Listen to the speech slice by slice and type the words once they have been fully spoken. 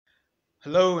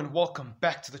Hello and welcome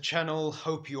back to the channel.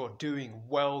 Hope you're doing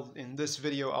well. In this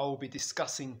video, I will be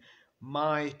discussing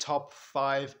my top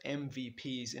 5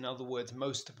 MVPs, in other words,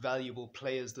 most valuable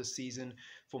players this season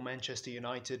for Manchester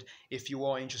United. If you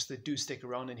are interested, do stick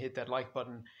around and hit that like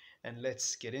button and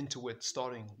let's get into it,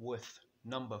 starting with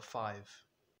number 5.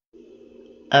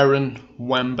 Aaron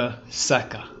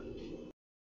Wan-Bissaka.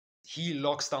 He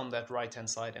locks down that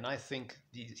right-hand side, and I think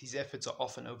his efforts are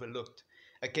often overlooked.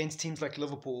 Against teams like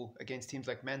Liverpool, against teams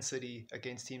like Man City,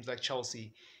 against teams like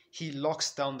Chelsea, he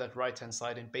locks down that right-hand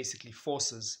side and basically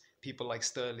forces people like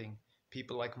Sterling,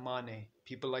 people like Mane,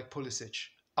 people like Pulisic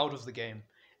out of the game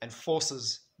and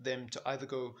forces them to either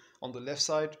go on the left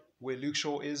side where Luke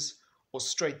Shaw is or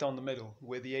straight down the middle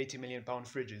where the £80 million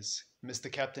fridge is.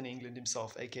 Mr. Captain England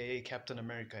himself, aka Captain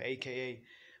America, aka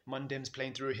Mundem's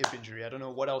playing through a hip injury. I don't know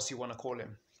what else you want to call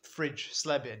him. Fridge,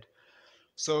 slabhead.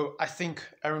 So I think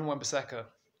Aaron Wan-Bissaka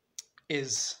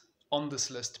is on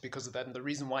this list because of that. And the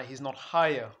reason why he's not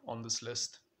higher on this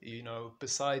list,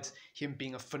 besides him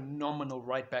being a phenomenal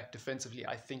right back defensively,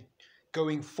 I think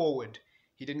going forward,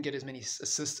 he didn't get as many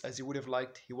assists as he would have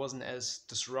liked. He wasn't as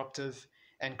disruptive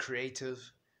and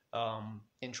creative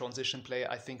in transition play.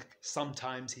 I think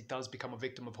sometimes he does become a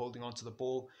victim of holding on to the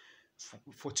ball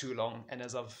for too long. And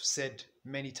as I've said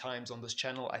many times on this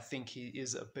channel, I think he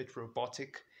is a bit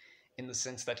robotic in the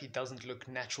sense that he doesn't look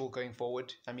natural going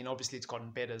forward. I mean, obviously it's gotten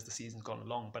better as the season's gone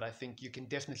along, but I think you can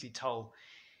definitely tell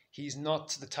he's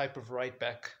not the type of right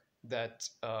back that,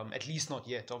 at least not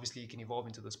yet, obviously he can evolve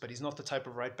into this, but he's not the type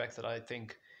of right back that I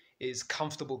think is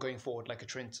comfortable going forward like a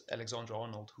Trent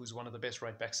Alexander-Arnold, who's one of the best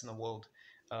right backs in the world,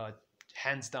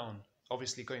 hands down.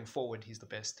 Obviously going forward he's the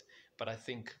best, but I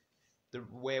think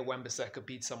where Wan-Bissaka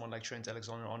beats someone like Trent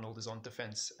Alexander-Arnold is on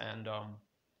defense, and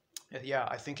yeah,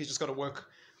 I think he's just got to work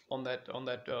on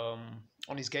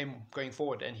his game going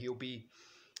forward, and he'll be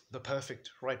the perfect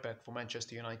right back for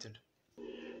Manchester United.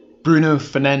 Bruno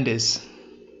Fernandes.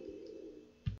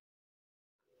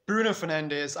 Bruno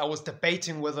Fernandes, I was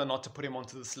debating whether or not to put him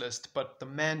onto this list, but the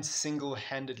man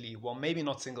single-handedly, well, maybe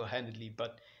not single-handedly,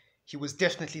 but he was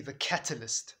definitely the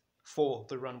catalyst for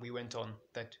the run we went on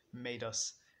that made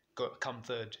us come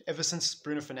third. Ever since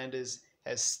Bruno Fernandes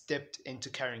has stepped into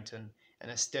Carrington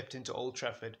and has stepped into Old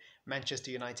Trafford, Manchester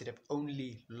United have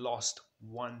only lost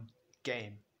one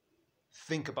game.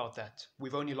 Think about that.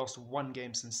 We've only lost one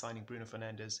game since signing Bruno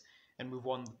Fernandes, and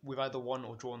we've either won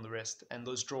or drawn the rest, and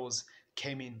those draws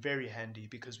came in very handy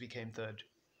because we came third.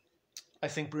 I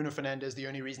think Bruno Fernandes, the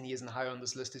only reason he isn't higher on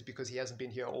this list is because he hasn't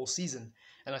been here all season,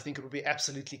 and I think it would be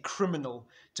absolutely criminal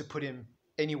to put him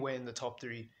anywhere in the top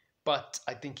 3. But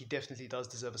I think he definitely does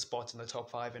deserve a spot in the top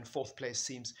 5, and 4th place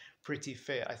seems pretty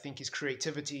fair. I think his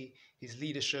creativity, his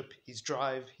leadership, his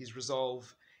drive, his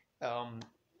resolve,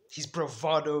 his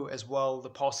bravado as well,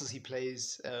 the passes he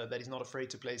plays, that he's not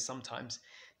afraid to play sometimes,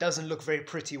 doesn't look very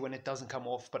pretty when it doesn't come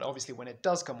off, but obviously when it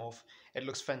does come off, it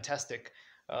looks fantastic.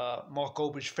 Mark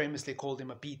Goldbridge famously called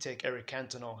him a B-Tech Eric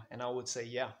Cantona, and I would say,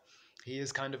 yeah, he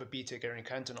is kind of a B-Tech Eric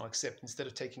Cantona, except instead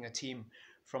of taking a team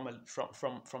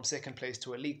from second place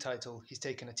to a league title, he's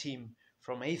taken a team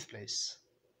from 8th place,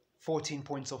 14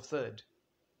 points off third,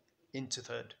 into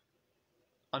third.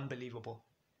 Unbelievable.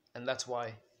 And that's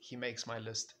why he makes my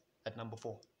list at number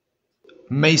 4.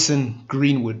 Mason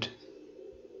Greenwood.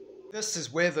 This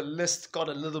is where the list got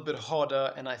a little bit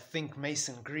harder, and I think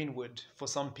Mason Greenwood, for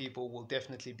some people, will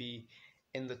definitely be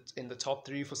in the top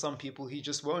 3. For some people, he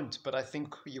just won't. But I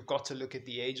think you've got to look at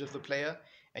the age of the player,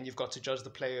 and you've got to judge the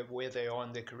player where they are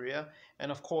in their career,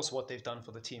 and of course what they've done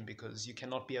for the team, because you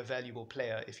cannot be a valuable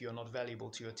player if you're not valuable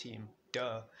to your team.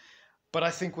 Duh. But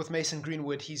I think with Mason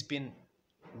Greenwood, he's been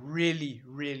really,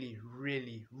 really,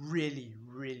 really, really,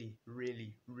 really,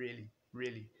 really, really,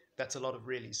 really, that's a lot of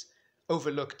reallys,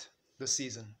 overlooked this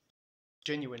season.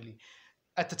 Genuinely.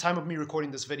 At the time of me recording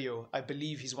this video, I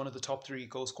believe he's one of the top 3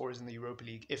 goal scorers in the Europa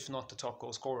League, if not the top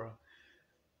goal scorer.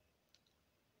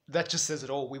 That just says it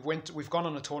all. We've gone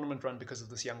on a tournament run because of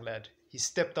this young lad. He's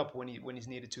stepped up when he's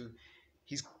needed to.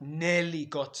 He's nearly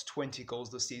got 20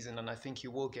 goals this season, and I think he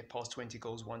will get past 20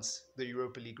 goals once the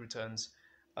Europa League returns.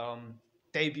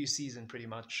 Debut season, pretty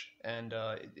much, and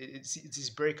it's his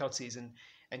breakout season,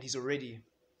 and he's already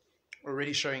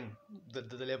showing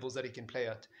the levels that he can play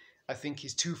at. I think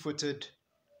he's two-footed.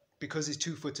 Because he's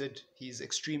two-footed, he's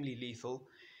extremely lethal.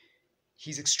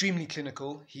 He's extremely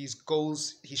clinical. His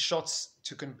goals, his shots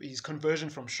his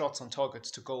conversion from shots on targets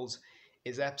to goals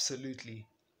is absolutely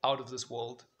out of this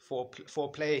world for a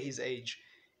player his age.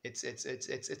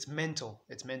 It's mental.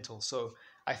 It's mental. So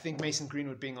I think Mason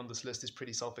Greenwood being on this list is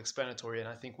pretty self-explanatory. And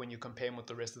I think when you compare him with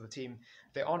the rest of the team,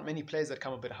 there aren't many players that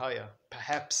come a bit higher.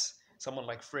 Perhaps Someone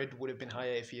like Fred would have been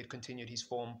higher if he had continued his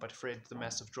form, but Fred, the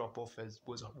massive drop-off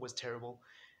was terrible.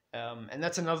 And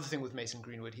that's another thing with Mason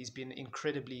Greenwood. He's been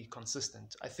incredibly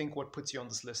consistent. I think what puts you on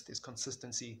this list is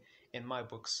consistency in my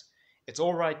books. It's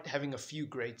all right having a few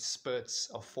great spurts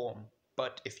of form,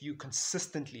 but if you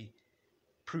consistently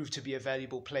prove to be a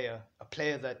valuable player, a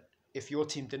player that if your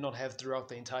team did not have throughout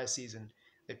the entire season,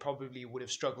 they probably would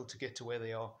have struggled to get to where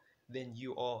they are, then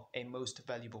you are a most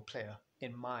valuable player,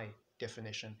 in my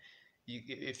definition.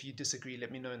 If you disagree,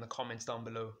 let me know in the comments down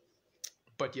below.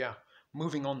 But yeah,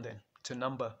 moving on then to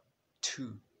number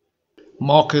 2.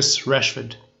 Marcus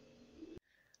Rashford.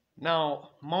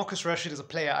 Now, Marcus Rashford is a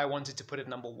player I wanted to put at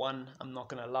number 1, I'm not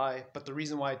going to lie, but the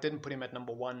reason why I didn't put him at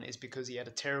number 1 is because he had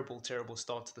a terrible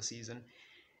start to the season,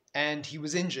 and he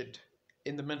was injured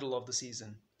in the middle of the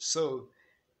season. So,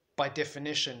 by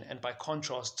definition and by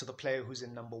contrast to the player who's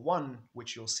in number 1,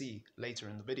 which you'll see later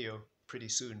in the video pretty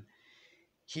soon,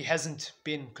 he hasn't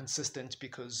been consistent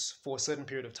because for a certain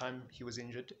period of time he was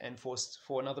injured, and for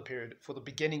another period, for the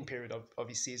beginning period of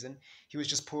his season, he was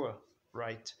just poor,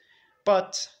 right?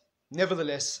 But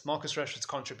nevertheless, Marcus Rashford's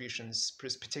contributions,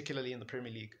 particularly in the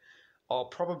Premier League, are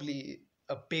probably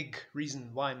a big reason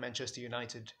why Manchester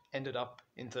United ended up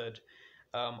in third.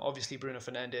 Obviously, Bruno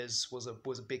Fernandes was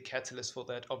a big catalyst for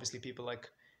that. Obviously, people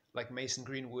like Mason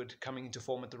Greenwood coming into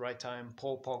form at the right time,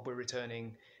 Paul Pogba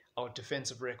returning, our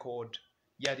defensive record,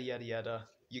 yada yada yada.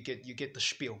 You get the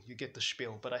spiel. You get the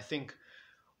spiel. But I think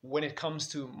when it comes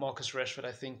to Marcus Rashford,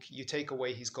 I think you take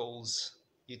away his goals.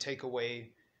 You take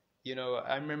away,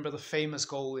 I remember the famous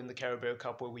goal in the Carabao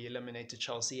Cup where we eliminated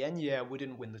Chelsea, and yeah, we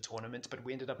didn't win the tournament, but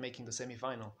we ended up making the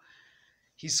semi-final.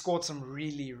 He scored some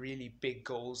really, really big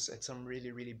goals at some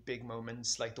really, really big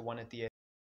moments, like the one at the end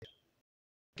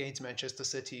against Manchester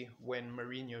City when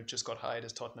Mourinho just got hired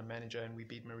as Tottenham manager and we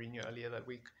beat Mourinho earlier that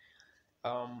week.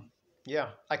 Yeah,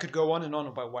 I could go on and on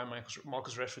about why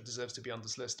Marcus Rashford deserves to be on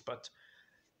this list, but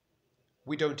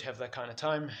we don't have that kind of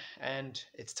time, and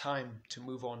it's time to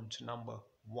move on to number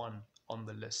 1 on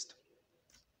the list.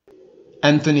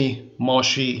 Anthony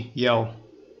Martial.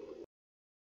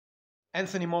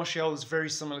 Anthony Martial is very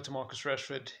similar to Marcus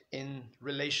Rashford in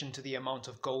relation to the amount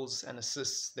of goals and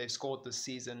assists they've scored this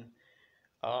season.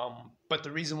 But the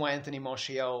reason why Anthony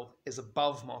Martial is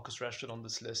above Marcus Rashford on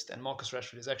this list, and Marcus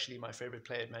Rashford is actually my favorite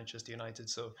player at Manchester United,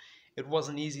 so it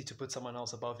wasn't easy to put someone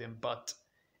else above him, but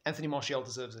Anthony Martial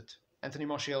deserves it. Anthony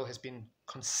Martial has been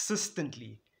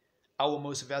consistently our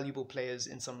most valuable players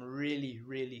in some really,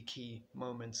 really key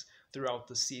moments throughout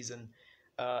the season.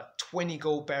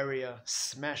 20-goal barrier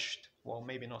smashed. Well,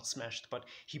 maybe not smashed, but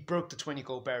he broke the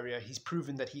 20-goal barrier. He's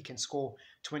proven that he can score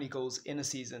 20 goals in a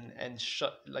season, and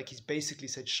he's basically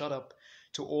said, shut up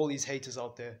to all these haters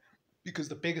out there, because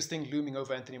the biggest thing looming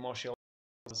over Anthony Martial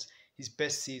was his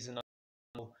best season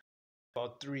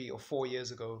about 3 or 4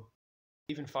 years ago,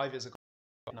 even 5 years ago.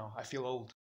 Now I feel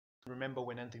old. Remember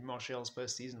when Anthony Martial's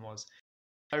first season was.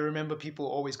 I remember people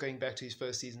always going back to his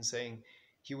first season saying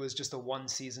he was just a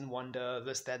one-season wonder,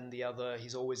 this, that, and the other.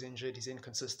 He's always injured. He's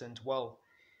inconsistent. Well,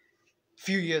 a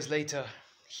few years later,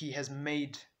 he has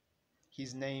made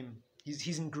his name.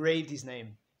 He's engraved his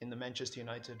name in the Manchester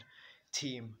United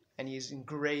team, and he's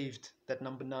engraved that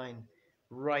number 9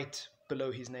 right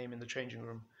below his name in the changing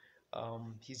room.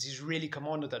 He's really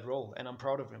commanded that role, and I'm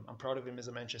proud of him. I'm proud of him as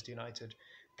a Manchester United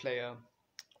player.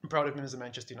 I'm proud of him as a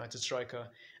Manchester United striker.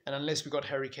 And unless we got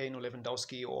Harry Kane or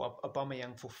Lewandowski or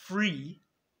Aubameyang for free,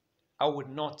 I would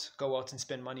not go out and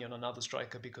spend money on another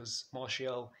striker, because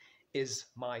Martial is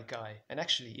my guy. And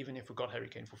actually, even if we got Harry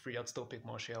Kane for free, I'd still pick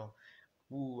Martial.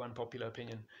 Ooh, unpopular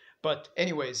opinion. But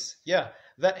anyways, yeah,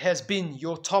 that has been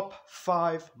your top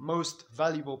 5 most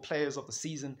valuable players of the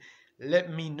season.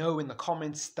 Let me know in the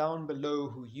comments down below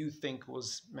who you think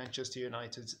was Manchester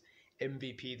United's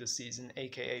MVP this season,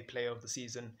 aka player of the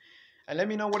season. And let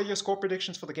me know what are your score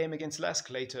predictions for the game against Lask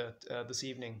later this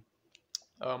evening.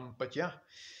 But yeah,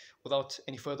 without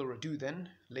any further ado then,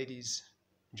 ladies,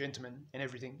 gentlemen, and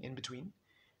everything in between,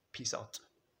 peace out.